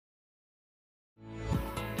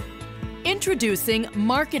Introducing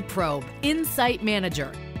MarketProbe Insight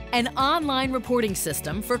Manager, an online reporting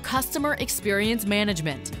system for customer experience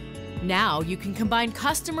management. Now you can combine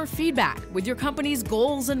customer feedback with your company's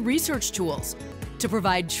goals and research tools to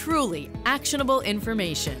provide truly actionable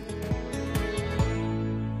information.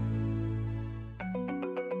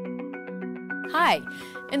 Hi,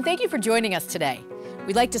 and thank you for joining us today.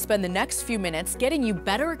 We'd like to spend the next few minutes getting you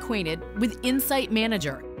better acquainted with Insight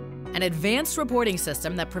Manager, an advanced reporting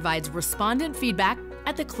system that provides respondent feedback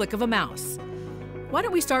at the click of a mouse. Why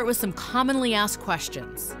don't we start with some commonly asked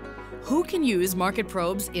questions? Who can use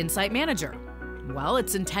MarketProbe's Insight Manager? Well,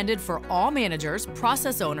 it's intended for all managers,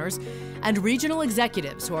 process owners, and regional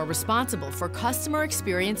executives who are responsible for customer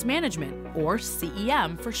experience management, or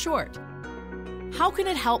CEM for short. How can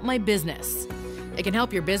it help my business? It can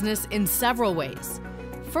help your business in several ways.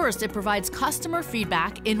 First, it provides customer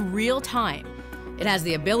feedback in real time. It has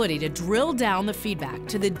the ability to drill down the feedback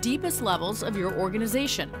to the deepest levels of your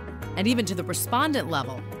organization, and even to the respondent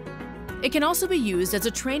level. It can also be used as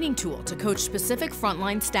a training tool to coach specific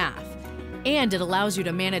frontline staff, and it allows you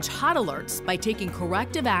to manage hot alerts by taking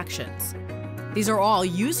corrective actions. These are all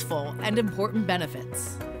useful and important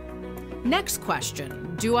benefits. Next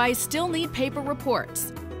question, do I still need paper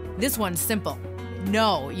reports? This one's simple.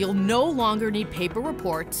 No, you'll no longer need paper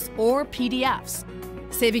reports or PDFs,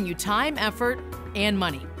 saving you time, effort, and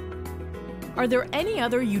money. Are there any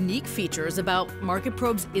other unique features about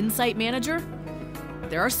MarketProbe's Insight Manager?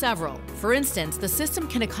 There are several. For instance, the system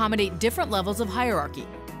can accommodate different levels of hierarchy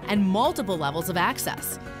and multiple levels of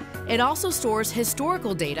access. It also stores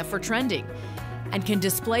historical data for trending and can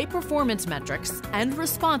display performance metrics and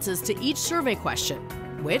responses to each survey question,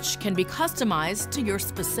 which can be customized to your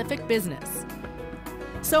specific business.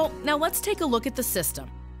 So now let's take a look at the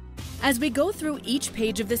system. As we go through each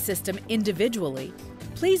page of the system individually,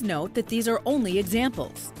 please note that these are only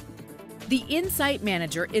examples. The Insight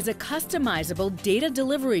Manager is a customizable data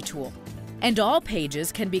delivery tool, and all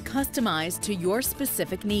pages can be customized to your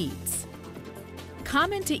specific needs.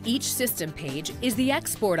 Common to each system page is the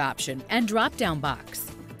Export option and drop-down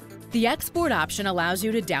box. The Export option allows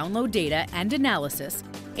you to download data and analysis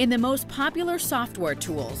in the most popular software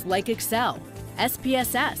tools like Excel,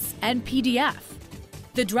 SPSS, and PDF.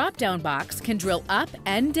 The drop-down box can drill up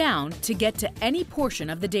and down to get to any portion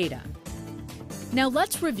of the data. Now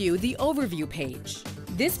let's review the Overview page.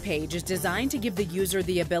 This page is designed to give the user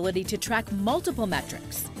the ability to track multiple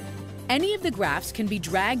metrics. Any of the graphs can be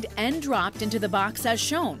dragged and dropped into the box as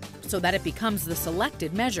shown, so that it becomes the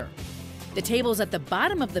selected measure. The tables at the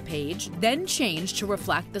bottom of the page then change to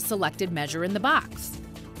reflect the selected measure in the box.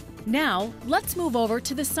 Now, let's move over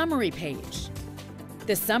to the Summary page.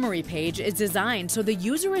 The Summary page is designed so the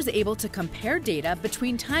user is able to compare data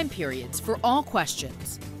between time periods for all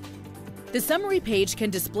questions. The Summary page can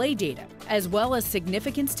display data as well as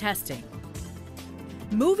significance testing.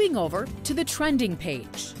 Moving over to the Trending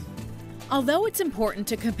page. Although it's important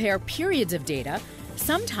to compare periods of data,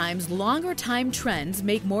 sometimes longer time trends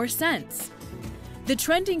make more sense. The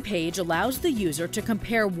Trending page allows the user to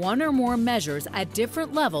compare one or more measures at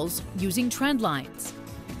different levels using trend lines.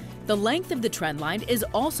 The length of the trend line is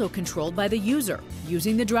also controlled by the user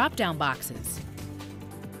using the drop-down boxes.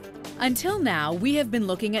 Until now, we have been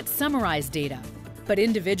looking at summarized data, but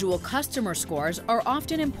individual customer scores are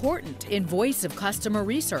often important in voice of customer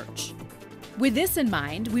research. With this in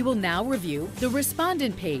mind, we will now review the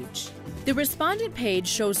Respondent page. The Respondent page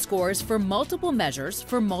shows scores for multiple measures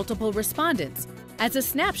for multiple respondents as a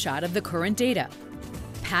snapshot of the current data.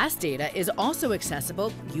 Past data is also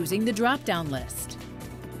accessible using the drop-down list.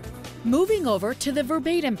 Moving over to the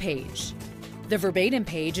Verbatim page. The Verbatim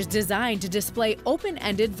page is designed to display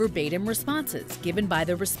open-ended verbatim responses given by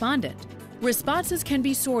the respondent. Responses can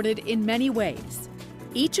be sorted in many ways.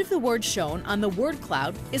 Each of the words shown on the word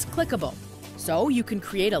cloud is clickable, so you can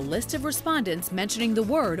create a list of respondents mentioning the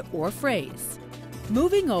word or phrase.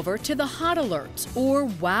 Moving over to the Hot Alerts or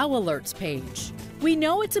Wow Alerts page. We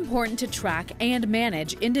know it's important to track and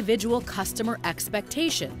manage individual customer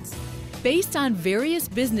expectations. Based on various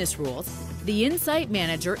business rules, the Insight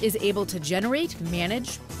Manager is able to generate,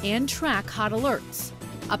 manage, and track hot alerts.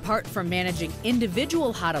 Apart from managing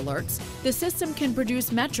individual hot alerts, the system can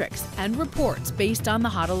produce metrics and reports based on the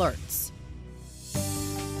hot alerts.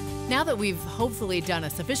 Now that we've hopefully done a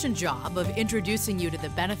sufficient job of introducing you to the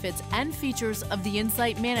benefits and features of the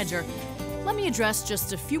Insight Manager, let me address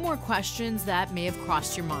just a few more questions that may have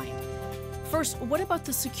crossed your mind. First, what about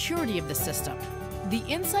the security of the system? The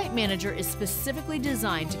Insight Manager is specifically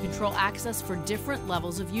designed to control access for different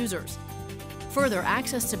levels of users. Further,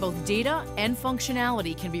 access to both data and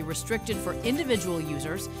functionality can be restricted for individual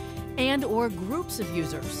users and/or groups of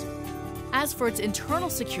users. As for its internal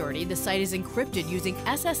security, the site is encrypted using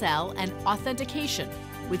SSL and authentication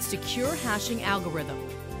with secure hashing algorithm.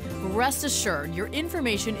 Rest assured, your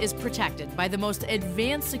information is protected by the most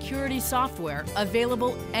advanced security software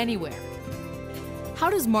available anywhere. How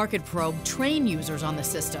does MarketProbe train users on the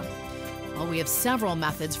system? Well, we have several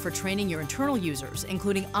methods for training your internal users,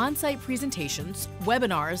 including on-site presentations,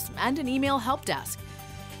 webinars, and an email help desk.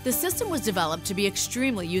 The system was developed to be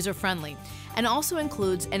extremely user-friendly and also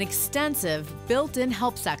includes an extensive built-in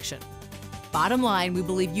help section. Bottom line, we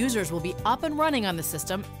believe users will be up and running on the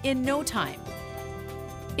system in no time.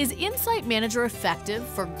 Is Insight Manager effective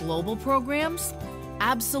for global programs?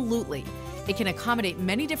 Absolutely. It can accommodate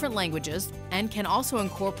many different languages and can also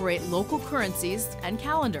incorporate local currencies and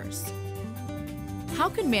calendars. How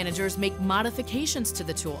can managers make modifications to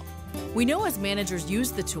the tool? We know as managers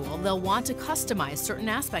use the tool, they'll want to customize certain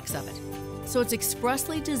aspects of it. So it's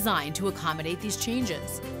expressly designed to accommodate these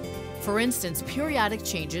changes. For instance, periodic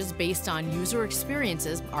changes based on user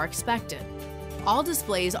experiences are expected. All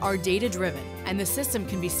displays are data-driven, and the system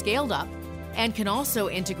can be scaled up and can also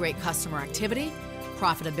integrate customer activity,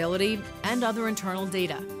 profitability, and other internal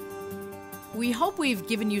data. We hope we've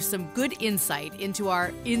given you some good insight into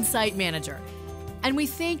our Insight Manager, and we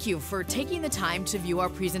thank you for taking the time to view our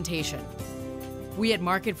presentation. We at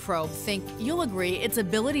MarketProbe think you'll agree its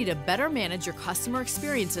ability to better manage your customer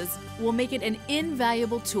experiences will make it an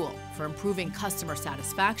invaluable tool for improving customer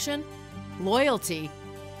satisfaction, loyalty,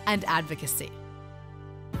 and advocacy.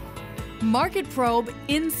 MarketProbe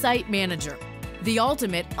Insight Manager, the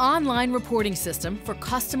ultimate online reporting system for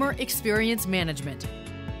customer experience management.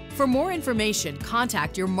 For more information,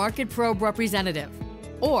 contact your MarketProbe representative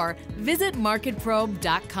or visit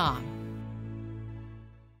marketprobe.com.